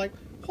Americans are like,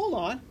 hold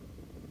on.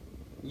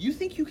 You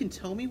think you can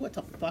tell me what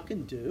to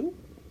fucking do?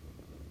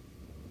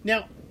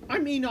 Now, I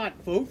may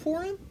not vote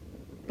for him,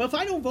 but if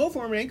I don't vote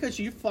for him, it ain't because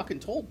you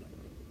fucking told me.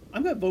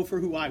 I'm going to vote for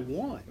who I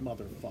want,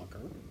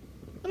 motherfucker.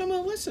 And I'm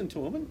going to listen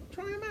to him and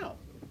try him out.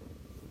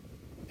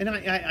 And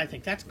I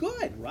think that's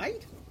good,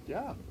 right?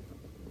 Yeah.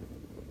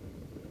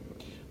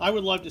 I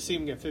would love to see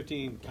him get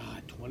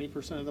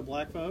 20% of the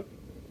black vote.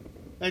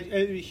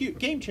 A huge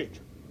game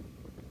changer.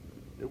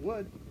 It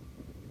would.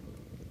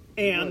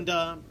 And,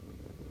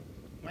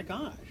 my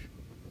gosh.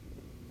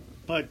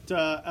 But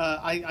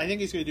I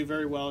think he's going to do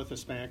very well with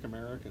Hispanic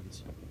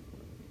Americans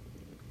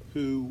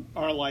who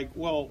are like,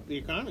 well, the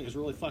economy is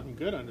really fucking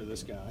good under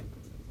this guy.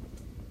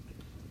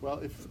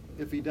 Well,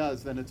 if he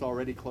does, then it's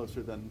already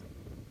closer than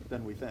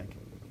we think.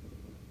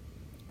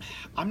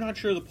 I'm not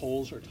sure the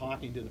polls are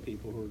talking to the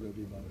people who are going to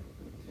be voting.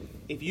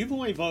 If you've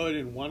only voted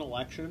in one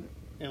election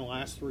in the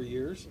last 3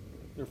 years,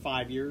 or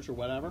 5 years, or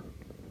whatever,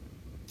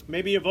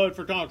 maybe you voted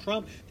for Donald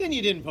Trump, then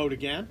you didn't vote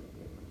again.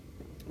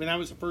 I mean, that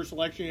was the first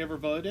election you ever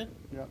voted in.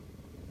 Yeah.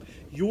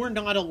 You're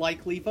not a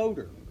likely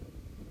voter.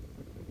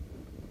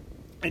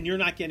 And you're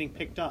not getting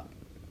picked up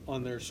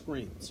on their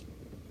screens.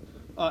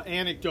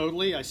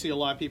 Anecdotally, I see a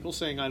lot of people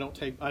saying I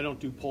don't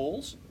do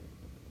polls.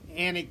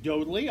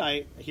 Anecdotally,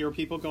 I hear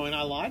people going,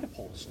 I lie to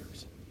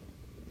pollsters.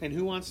 And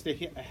who wants to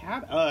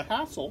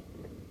hassle?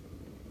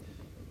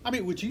 I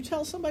mean, would you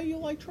tell somebody you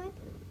like Trump?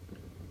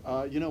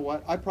 You know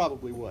what? I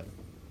probably would.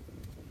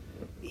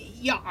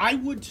 Yeah, I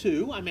would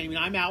too. I mean,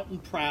 I'm out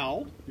and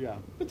proud. Yeah.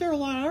 But there are a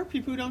lot of other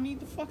people who don't need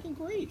the fucking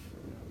grief.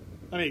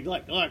 I mean,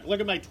 look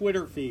at my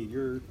Twitter feed.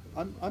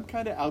 I'm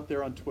kind of out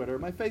there on Twitter.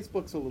 My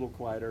Facebook's a little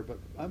quieter, but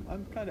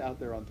I'm kind of out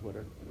there on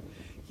Twitter.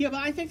 Yeah, but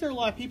I think there are a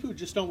lot of people who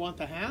just don't want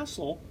the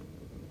hassle,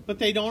 but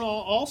they don't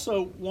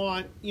also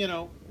want, you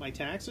know, my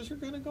taxes are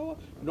going to go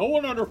up. No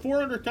one under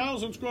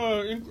 400,000 is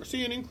going to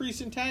see an increase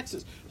in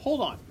taxes.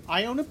 Hold on.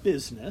 I own a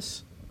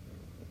business.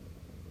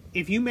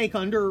 If you make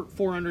under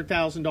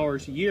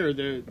 $400,000 a year,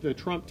 the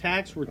Trump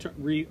tax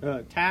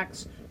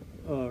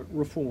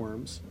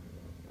reforms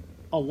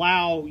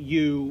allow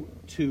you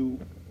to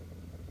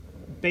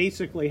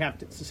basically have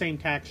the same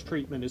tax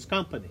treatment as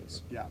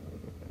companies. Yeah.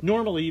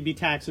 Normally, you'd be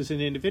taxed as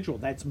an individual.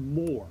 That's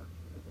more.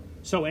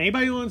 So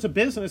anybody who owns a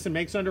business and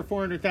makes under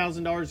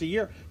 $400,000 a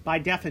year, by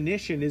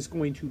definition, is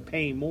going to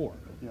pay more.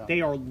 Yeah.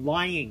 They are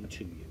lying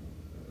to you.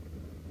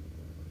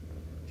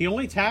 The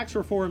only tax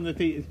reform that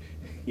the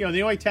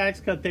only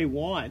tax cut they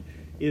want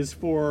is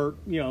for,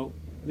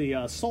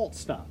 the SALT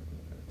stuff,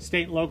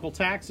 state and local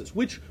taxes,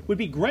 which would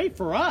be great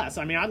for us.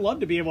 I mean, I'd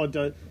love to be able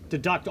to,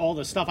 deduct all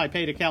the stuff I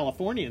pay to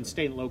California in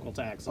state and local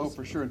taxes. Oh,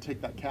 for sure, and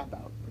take that cap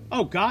out.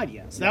 Oh, God,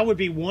 yes. That would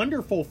be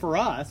wonderful for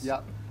us.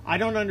 Yep. I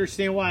don't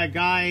understand why a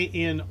guy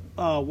in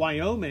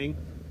Wyoming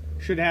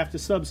should have to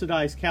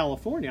subsidize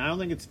California. I don't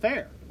think it's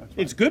fair. That's right.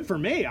 It's good for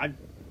me. I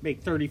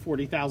make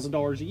 $30,000,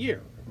 $40,000 a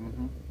year.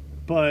 Mm-hmm.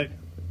 But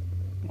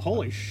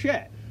holy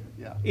shit,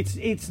 Yeah.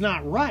 it's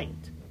not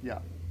right. Yeah.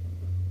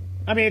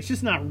 I mean, it's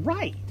just not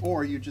right.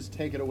 Or you just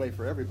take it away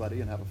for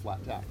everybody and have a flat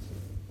tax.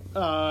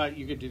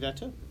 You could do that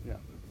too. Yeah.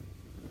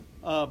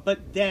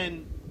 But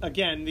then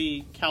again,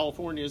 the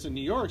Californias and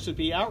New Yorks would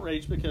be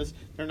outraged because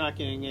they're not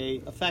getting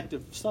a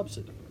effective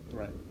subsidy.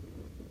 Right.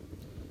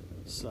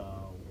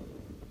 So,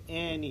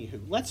 anywho,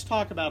 let's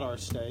talk about our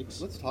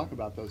steaks. Let's talk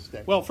about those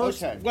steaks. Well,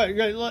 first, okay.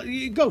 well,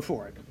 you go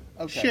for it.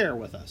 Okay. Share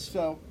with us.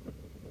 So,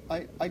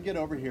 I get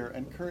over here,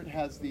 and Kurt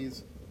has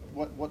these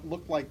what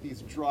look like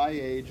these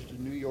dry-aged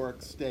New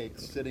York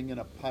steaks sitting in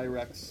a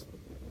Pyrex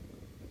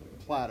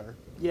platter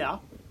Yeah.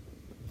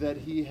 that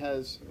he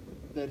has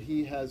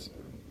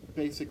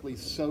basically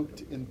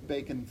soaked in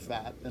bacon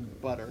fat and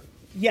butter.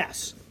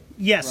 Yes.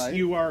 Yes, Right?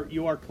 you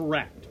are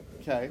correct.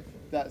 Okay,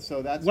 that's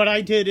What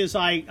I did is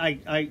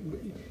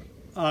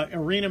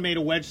Irina made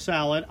a wedge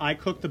salad. I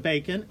cooked the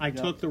bacon. I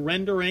took the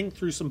rendering,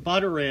 threw some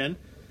butter in,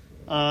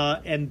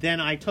 and then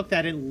I took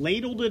that and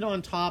ladled it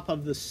on top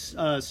of the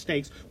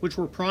steaks, which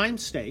were prime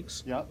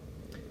steaks, Yep.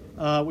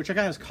 which I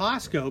got as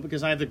Costco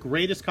because I have the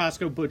greatest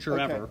Costco butcher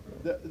Okay. ever,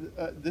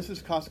 This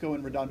is Costco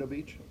in Redondo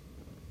Beach,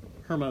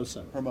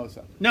 Hermosa.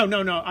 Hermosa, No,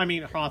 I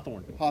mean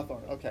Hawthorne.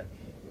 Hawthorne. Okay,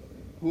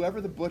 whoever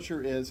the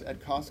butcher is at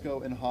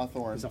Costco in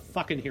Hawthorne He's a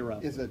fucking hero.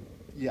 is a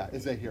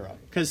hero.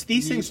 Because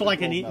these Needs things are a like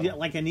gold medal.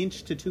 like an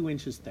inch to 2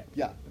 inches thick.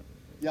 Yeah,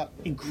 yeah.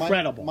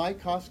 Incredible. My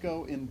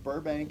Costco in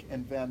Burbank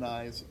and Van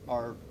Nuys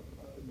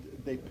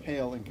they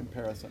pale in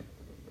comparison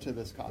to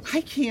this Costco. I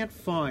can't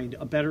find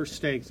a better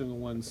steak than the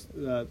ones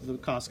the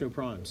Costco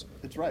Primes.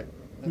 That's right.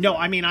 That's No,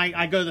 right. I mean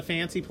I go to the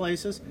fancy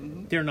places.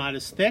 Mm-hmm. They're not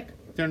as thick.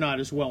 They're not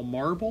as well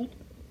marbled.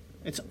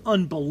 It's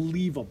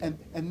unbelievable.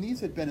 And these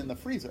had been in the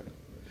freezer.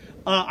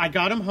 I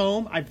got them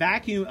home. I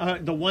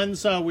vacuumed the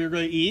ones we were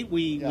going to eat.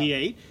 We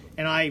ate,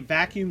 and I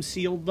vacuum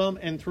sealed them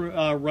and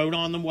wrote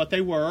on them what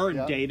they were and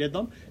Yeah. dated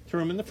them. Threw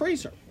them in the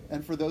freezer.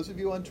 And for those of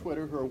you on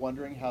Twitter who are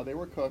wondering how they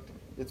were cooked,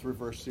 it's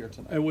reverse sear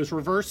tonight. It was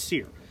reverse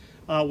sear.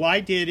 What I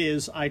did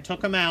is I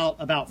took them out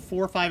about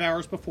 4 or 5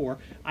 hours before.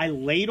 I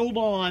ladled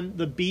on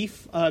the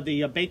beef,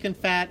 the bacon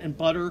fat and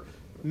butter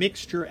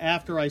mixture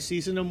after I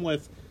seasoned them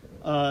with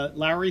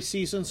Lowry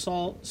seasoned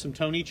salt, some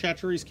Tony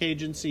Chachere's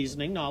Cajun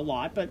seasoning, not a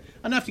lot, but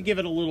enough to give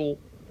it a little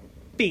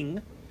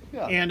bing,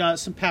 Yeah. and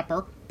some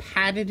pepper.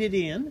 Patted it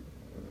in,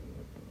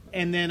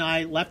 and then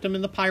I left them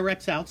in the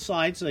Pyrex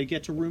outside so they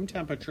get to room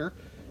temperature.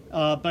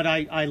 But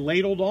I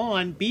ladled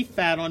on beef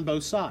fat on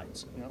both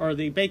sides, Yeah. or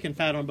the bacon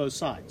fat on both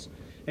sides,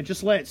 and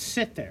just let it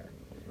sit there.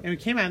 And we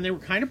came out, and they were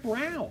kind of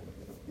brown.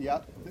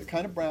 Yeah, they're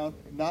kind of brown,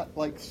 not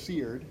like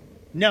seared.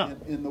 No.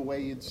 In the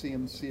way you'd see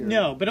them seared.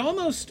 No, but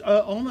almost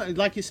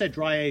like you said,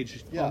 dry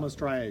aged. Yeah. Almost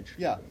dry aged.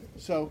 Yeah.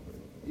 So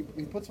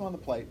he puts them on the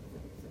plate.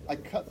 I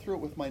cut through it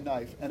with my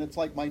knife, and it's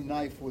like my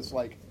knife was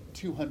like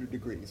 200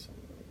 degrees,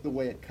 the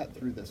way it cut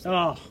through this thing.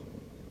 Oh,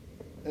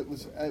 It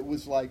was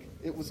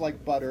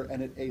like butter,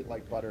 and it ate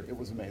like butter. It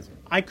was amazing.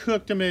 I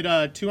cooked them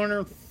at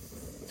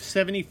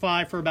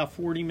 275 for about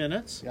 40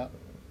 minutes. Yeah.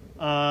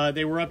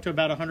 They were up to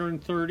about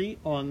 130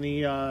 on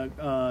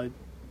the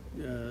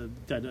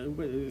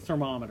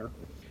thermometer.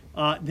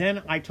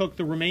 Then I took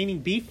the remaining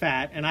beef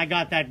fat and I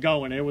got that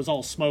going. It was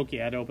all smoky.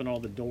 I had to open all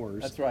the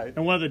doors. That's right.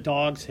 And one of the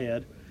dogs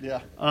hid.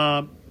 Yeah.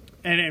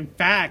 And in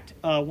fact,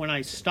 when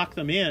I stuck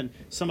them in,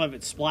 some of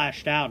it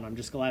splashed out, and I'm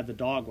just glad the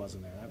dog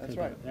wasn't there. That's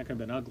right. That could have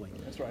been ugly.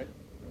 That's right.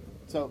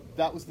 So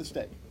that was the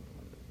steak.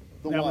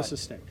 That wine. was the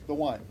steak. The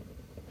wine.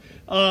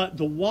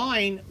 The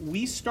wine,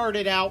 we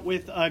started out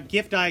with a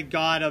gift I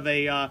got of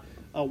a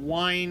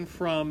wine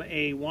from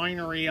a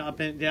winery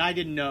that I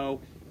didn't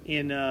know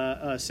in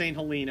St.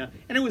 Helena,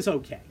 and it was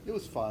okay. It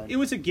was fine. It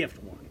was a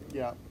gift wine.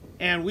 Yeah.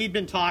 And we'd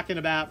been talking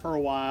about it for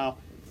a while,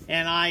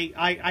 and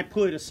I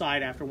put it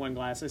aside after one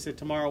glass. I said,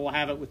 tomorrow we'll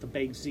have it with the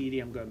baked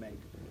ziti I'm going to make.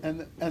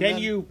 And Then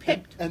you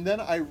picked. And then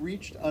I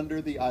reached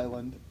under the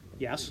island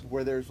Yes.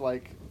 where there's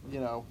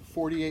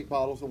 48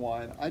 bottles of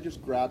wine. I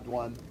just grabbed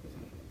one,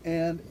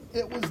 and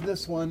it was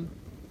this one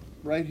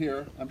right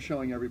here. I'm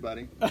showing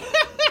everybody.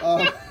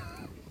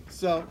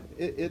 So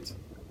it's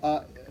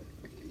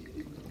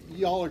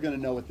y'all are going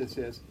to know what this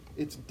is.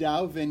 It's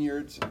Dow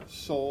Vineyards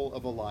Soul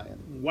of a Lion,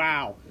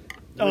 Wow.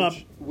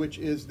 which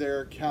is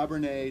their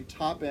Cabernet,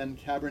 top-end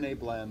Cabernet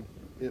blend.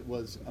 It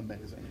was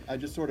amazing. I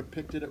just sort of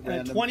picked it at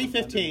random.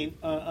 2015,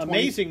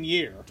 amazing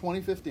year.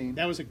 2015.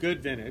 That was a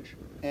good vintage.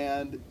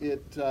 And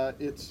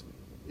it's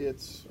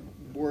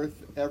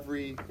worth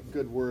every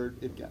good word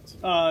it gets.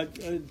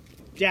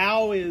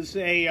 Dow is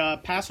a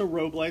Paso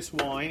Robles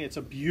wine. It's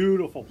a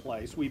beautiful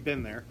place. We've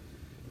been there.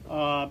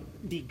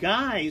 The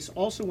guys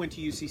also went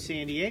to UC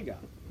San Diego.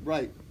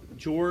 Right.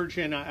 George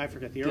and I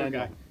forget the other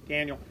Daniel. guy,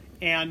 Daniel.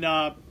 And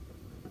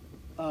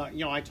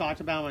I talked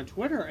about them on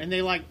Twitter, and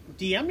they like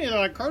DM me. They're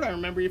like, "Kurt, I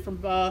remember you from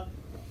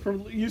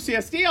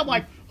UCSD." I'm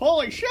like,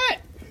 "Holy shit!"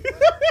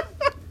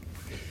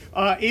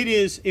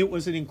 It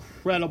was an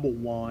incredible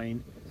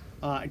wine,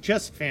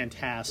 just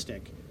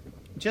fantastic,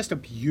 just a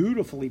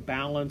beautifully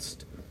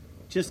balanced,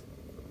 just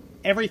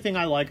everything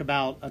I like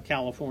about a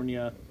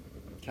California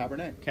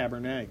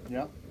Cabernet.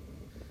 Yeah.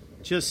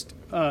 Just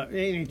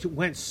it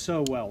went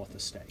so well with the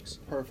steaks.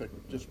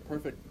 Perfect. Just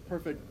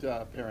perfect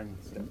pairing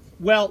with steaks.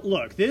 Well,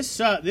 look, this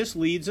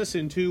leads us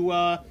into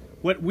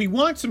what we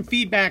want some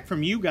feedback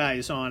from you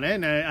guys on it,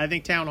 and I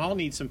think Town Hall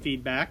needs some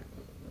feedback.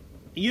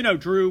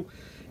 Drew,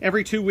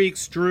 every 2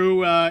 weeks,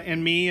 Drew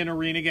and me and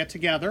Arena get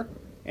together,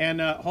 and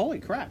holy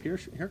crap, here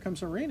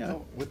comes Arena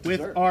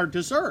with our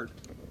dessert.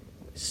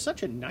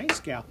 Such a nice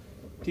gal.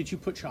 Did you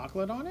put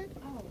chocolate on it?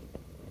 Oh,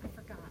 I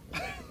forgot.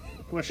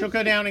 Well, she'll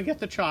go down and get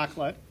the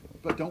chocolate.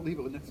 But don't leave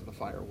it next to the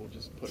fire. We'll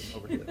just put it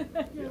over here.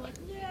 You're like,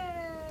 yay!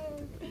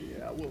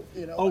 Yeah, well,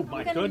 Oh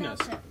my gonna goodness,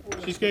 melt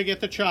it. she's gonna get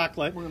the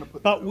chocolate. We're gonna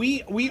put But that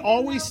we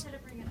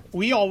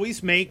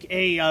always make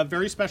a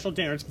very special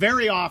dinner. It's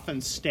very often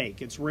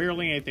steak. It's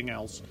rarely anything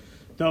else.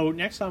 Though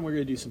next time we're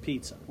gonna do some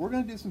pizza. We're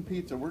gonna do some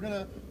pizza. We're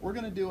gonna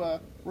do a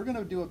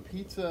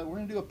pizza. We're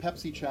gonna do a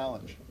Pepsi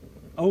challenge.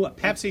 Oh, a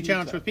Pepsi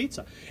challenge with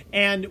pizza,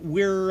 and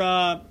we're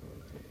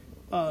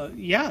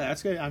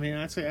that's good. I mean,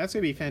 that's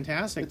gonna be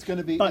fantastic. It's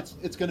gonna be But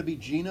it's gonna be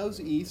Gino's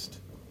East.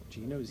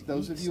 Gino's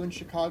Those of East. you in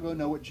Chicago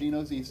know what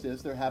Gino's East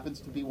is. There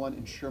happens to be one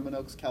in Sherman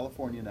Oaks,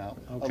 California now.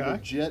 Okay. A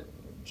legit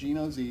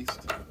Gino's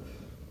East,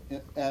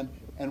 and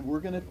we're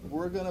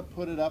gonna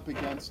put it up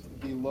against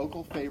the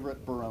local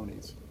favorite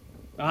Barone's,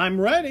 I'm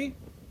ready.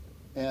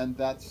 and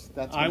that's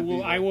I gonna be will.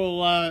 the- I will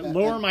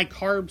lower my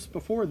carbs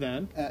before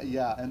then.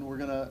 yeah, and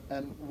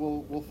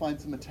we'll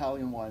find some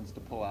Italian wines to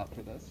pull out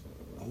for this.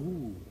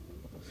 Oh,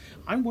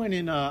 I went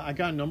in. I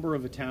got a number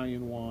of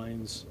Italian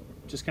wines.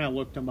 Just kind of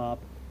looked them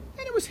up,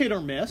 and it was hit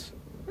or miss.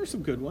 There's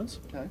some good ones.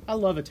 Okay. I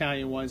love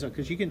Italian wines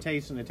because you can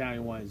taste an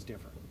Italian wine is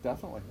different.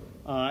 Definitely.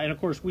 And of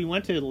course, we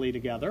went to Italy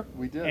together.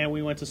 We did. And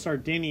we went to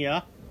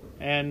Sardinia,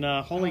 and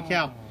holy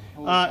cow!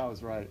 Holy cow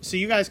is right. So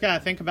you guys got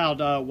to think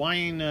about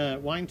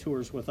wine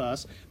tours with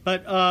us.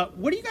 But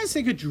what do you guys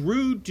think of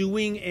Drew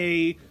doing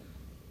a?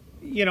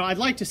 I'd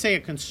like to say a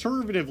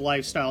conservative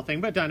lifestyle thing,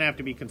 but it doesn't have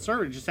to be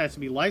conservative. It just has to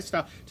be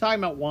lifestyle. Talking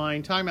about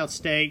wine, talking about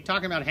steak,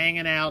 talking about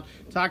hanging out,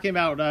 talking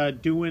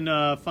about doing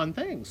fun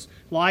things.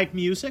 Live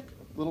music.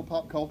 Little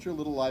pop culture,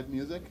 little live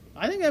music.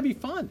 I think that'd be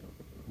fun.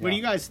 What do Yeah.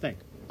 you guys think?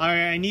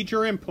 I need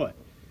your input.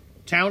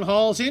 Town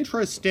Hall's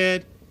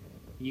interested.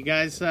 You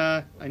guys,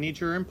 I need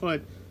your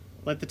input.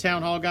 Let the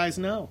Town Hall guys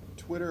know.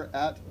 Twitter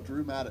at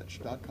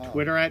drewmatich.com.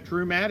 Twitter at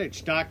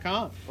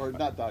drewmatich.com. Or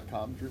not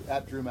 .com,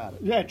 at drewmatich.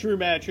 Yeah, Drew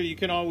Matcher. You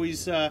can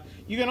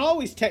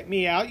always check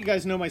me out. You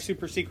guys know my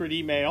super secret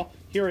email.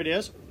 Here it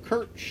is.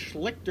 Kurt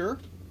Schlichter.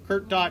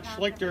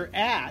 Kurt.Schlichter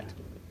at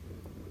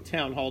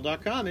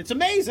townhall.com. It's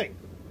amazing.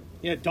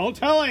 Yeah, don't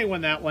tell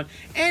anyone that one.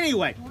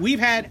 Anyway, we've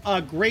had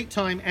a great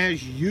time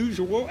as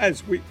usual,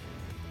 as we,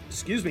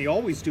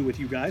 always do with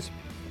you guys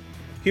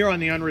here on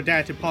the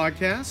Unredacted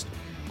Podcast.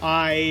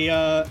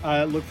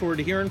 I look forward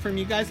to hearing from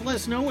you guys. Let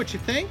us know what you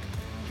think.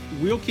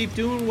 We'll keep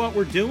doing what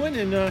we're doing,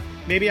 and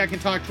maybe I can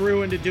talk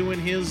Drew into doing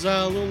his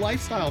little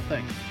lifestyle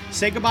thing.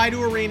 Say goodbye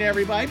to Arena,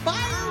 everybody. Bye,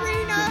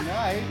 Arena! Good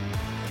night.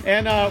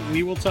 And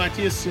we will talk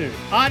to you soon.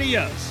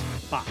 Adios.